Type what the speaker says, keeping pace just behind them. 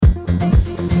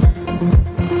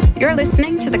You're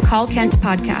listening to the Call Kent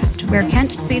podcast, where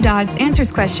Kent C. Dodds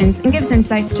answers questions and gives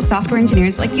insights to software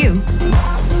engineers like you.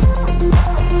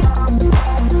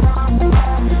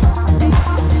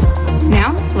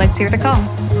 Now, let's hear the call.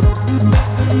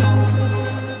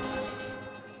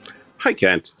 Hi,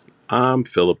 Kent. I'm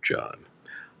Philip John.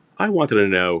 I wanted to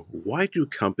know, why do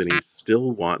companies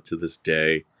still want to this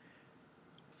day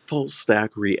full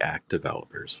stack React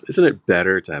developers? Isn't it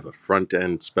better to have a front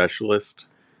end specialist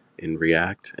in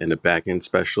React and a back end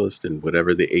specialist in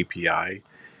whatever the API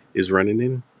is running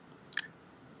in?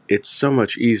 It's so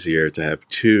much easier to have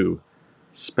two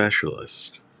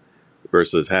specialists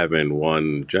versus having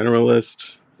one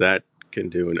generalist that can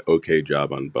do an okay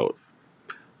job on both.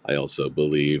 I also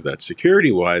believe that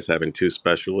security-wise, having two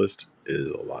specialists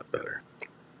is a lot better.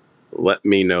 Let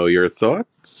me know your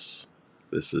thoughts.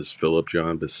 This is Philip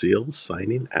John Basile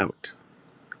signing out.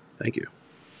 Thank you.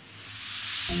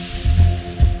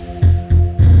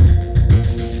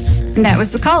 And that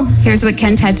was the call. Here's what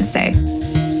Kent had to say.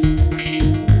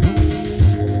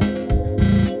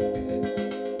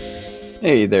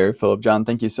 Hey there, Philip John.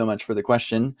 Thank you so much for the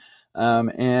question.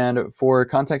 And for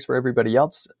context for everybody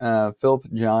else, Philip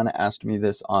John asked me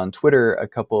this on Twitter a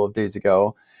couple of days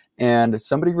ago, and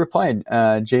somebody replied,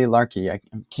 Jay Larkey. I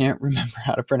can't remember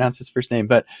how to pronounce his first name,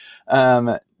 but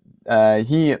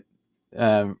he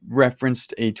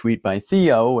referenced a tweet by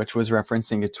Theo, which was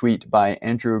referencing a tweet by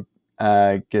Andrew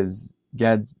I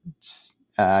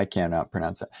cannot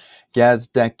pronounce it,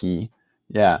 Gazdecki,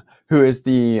 who is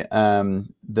the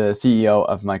CEO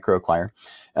of MicroAcquire.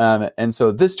 And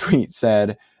so this tweet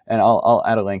said, and I'll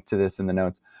add a link to this in the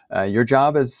notes, your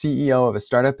job as CEO of a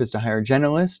startup is to hire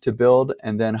generalists to build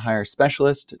and then hire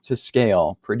specialists to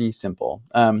scale. Pretty simple.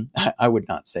 I would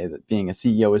not say that being a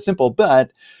CEO is simple, but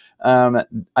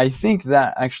I think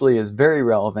that actually is very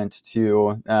relevant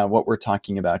to what we're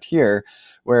talking about here,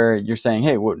 where you're saying,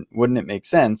 hey, wouldn't it make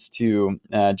sense to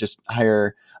just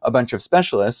hire a bunch of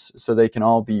specialists so they can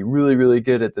all be really, really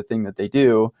good at the thing that they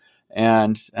do,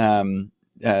 and and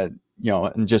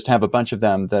just have a bunch of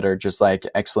them that are just like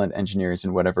excellent engineers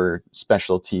in whatever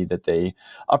specialty that they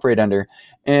operate under.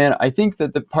 And I think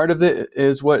that the part of it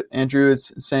is what Andrew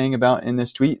is saying about in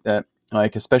this tweet, that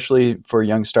like, especially for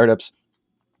young startups,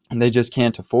 they just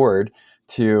can't afford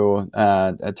to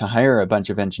hire a bunch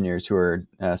of engineers who are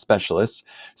specialists.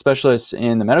 Specialists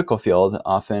in the medical field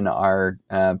often are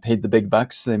paid the big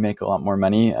bucks. They make a lot more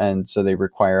money, and so they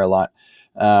require a lot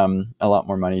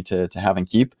more money to have and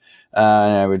keep.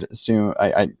 And I would assume,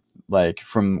 I like,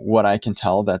 from what I can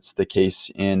tell, that's the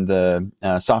case in the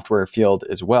software field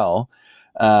as well.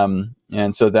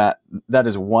 And so that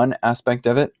is one aspect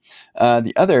of it.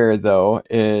 The other, though,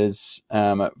 is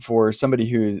for somebody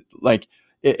who, like,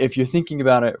 if you're thinking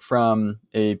about it from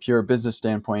a pure business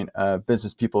standpoint,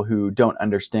 business people who don't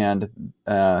understand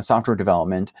software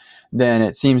development, then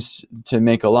it seems to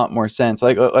make a lot more sense.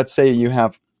 Like, let's say you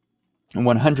have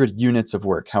 100 units of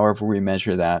work, however we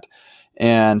measure that,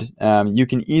 and you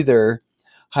can either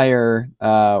hire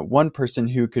one person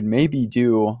who could maybe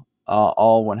do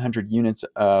all 100 units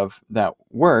of that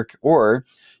work, or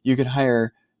you could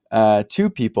hire two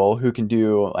people who can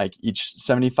do like each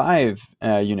 75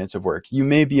 units of work. You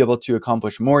may be able to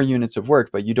accomplish more units of work,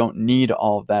 but you don't need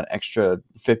all of that extra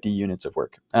 50 units of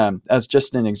work, as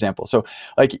just an example. So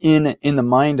like in the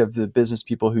mind of the business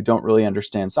people who don't really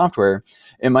understand software,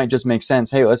 it might just make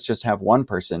sense, hey, let's just have one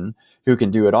person who can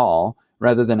do it all,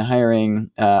 rather than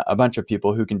hiring a bunch of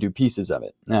people who can do pieces of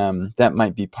it. That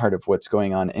might be part of what's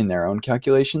going on in their own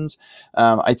calculations.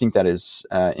 I think that is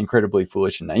incredibly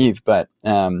foolish and naive, but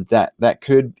that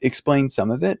could explain some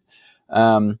of it.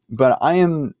 But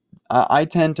I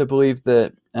tend to believe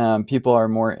that people are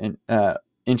more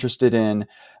interested in,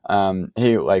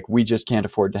 hey, like, we just can't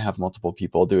afford to have multiple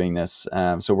people doing this,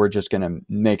 so we're just going to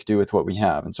make do with what we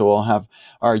have. And so we'll have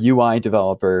our UI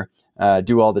developer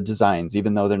do all the designs.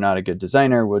 Even though they're not a good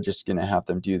designer, we're just going to have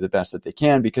them do the best that they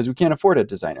can because we can't afford a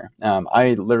designer.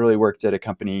 I literally worked at a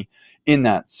company in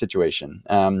that situation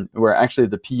where actually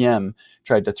the PM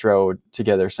tried to throw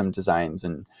together some designs,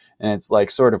 and it's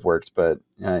like sort of worked, but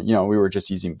we were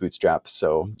just using Bootstrap,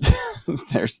 so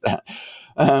there's that.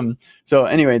 So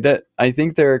anyway, that I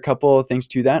think there are a couple of things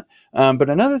to that. But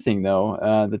another thing,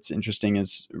 though, that's interesting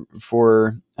is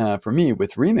for me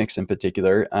with Remix in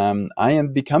particular, I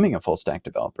am becoming a full stack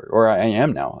developer, or I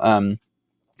am now.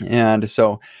 And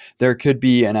so there could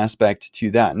be an aspect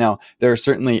to that. Now, there are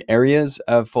certainly areas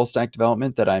of full stack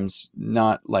development that I'm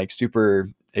not like super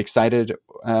excited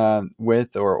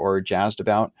with or jazzed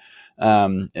about.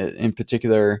 In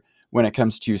particular, when it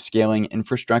comes to scaling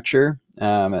infrastructure,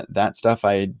 that stuff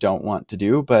I don't want to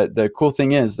do. But the cool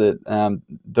thing is that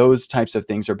those types of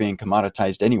things are being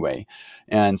commoditized anyway.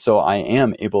 And so I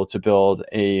am able to build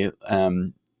a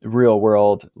real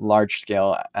world, large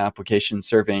scale application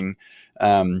serving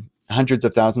hundreds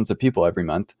of thousands of people every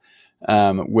month.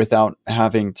 Without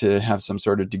having to have some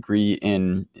sort of degree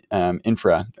in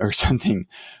infra or something,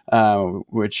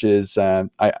 which is,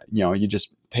 you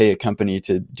just pay a company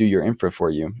to do your infra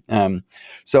for you.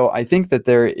 So I think that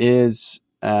there is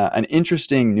an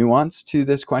interesting nuance to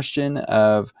this question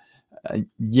of,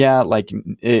 like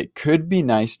it could be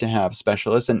nice to have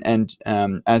specialists, and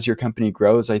as your company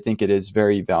grows, I think it is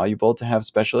very valuable to have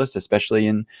specialists, especially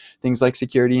in things like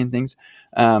security and things.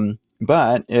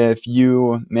 But if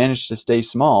you manage to stay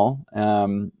small,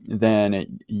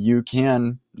 then you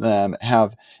can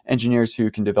have engineers who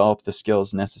can develop the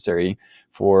skills necessary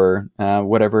for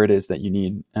whatever it is that you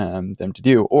need them to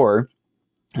do, or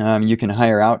you can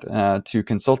hire out to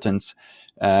consultants.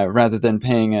 Rather than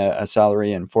paying a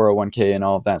salary and 401k and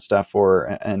all of that stuff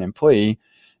for an employee,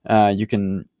 you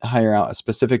can hire out a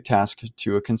specific task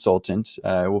to a consultant.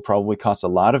 It will probably cost a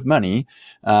lot of money,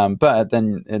 but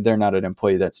then they're not an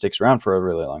employee that sticks around for a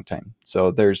really long time. So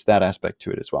there's that aspect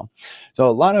to it as well. So a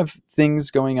lot of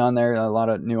things going on there, a lot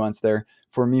of nuance there.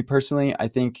 For me personally, I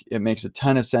think it makes a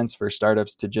ton of sense for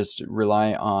startups to just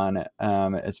rely on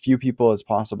as few people as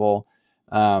possible.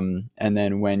 And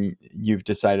then when you've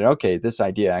decided, okay, this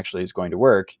idea actually is going to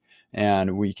work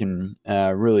and we can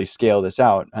really scale this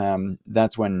out,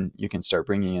 that's when you can start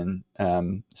bringing in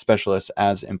specialists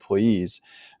as employees,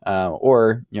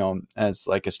 or, as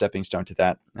like a stepping stone to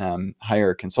that,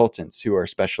 hire consultants who are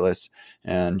specialists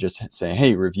and just say,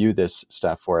 hey, review this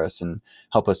stuff for us and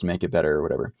help us make it better or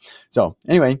whatever. So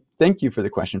anyway, thank you for the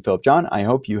question, Philip John. I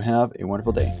hope you have a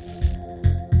wonderful day.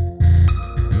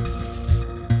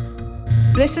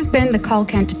 This has been the Call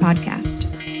Kent podcast.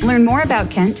 Learn more about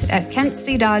Kent at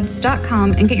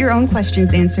kentcdodds.com and get your own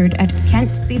questions answered at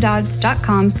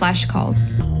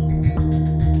kentcdodds.com/calls.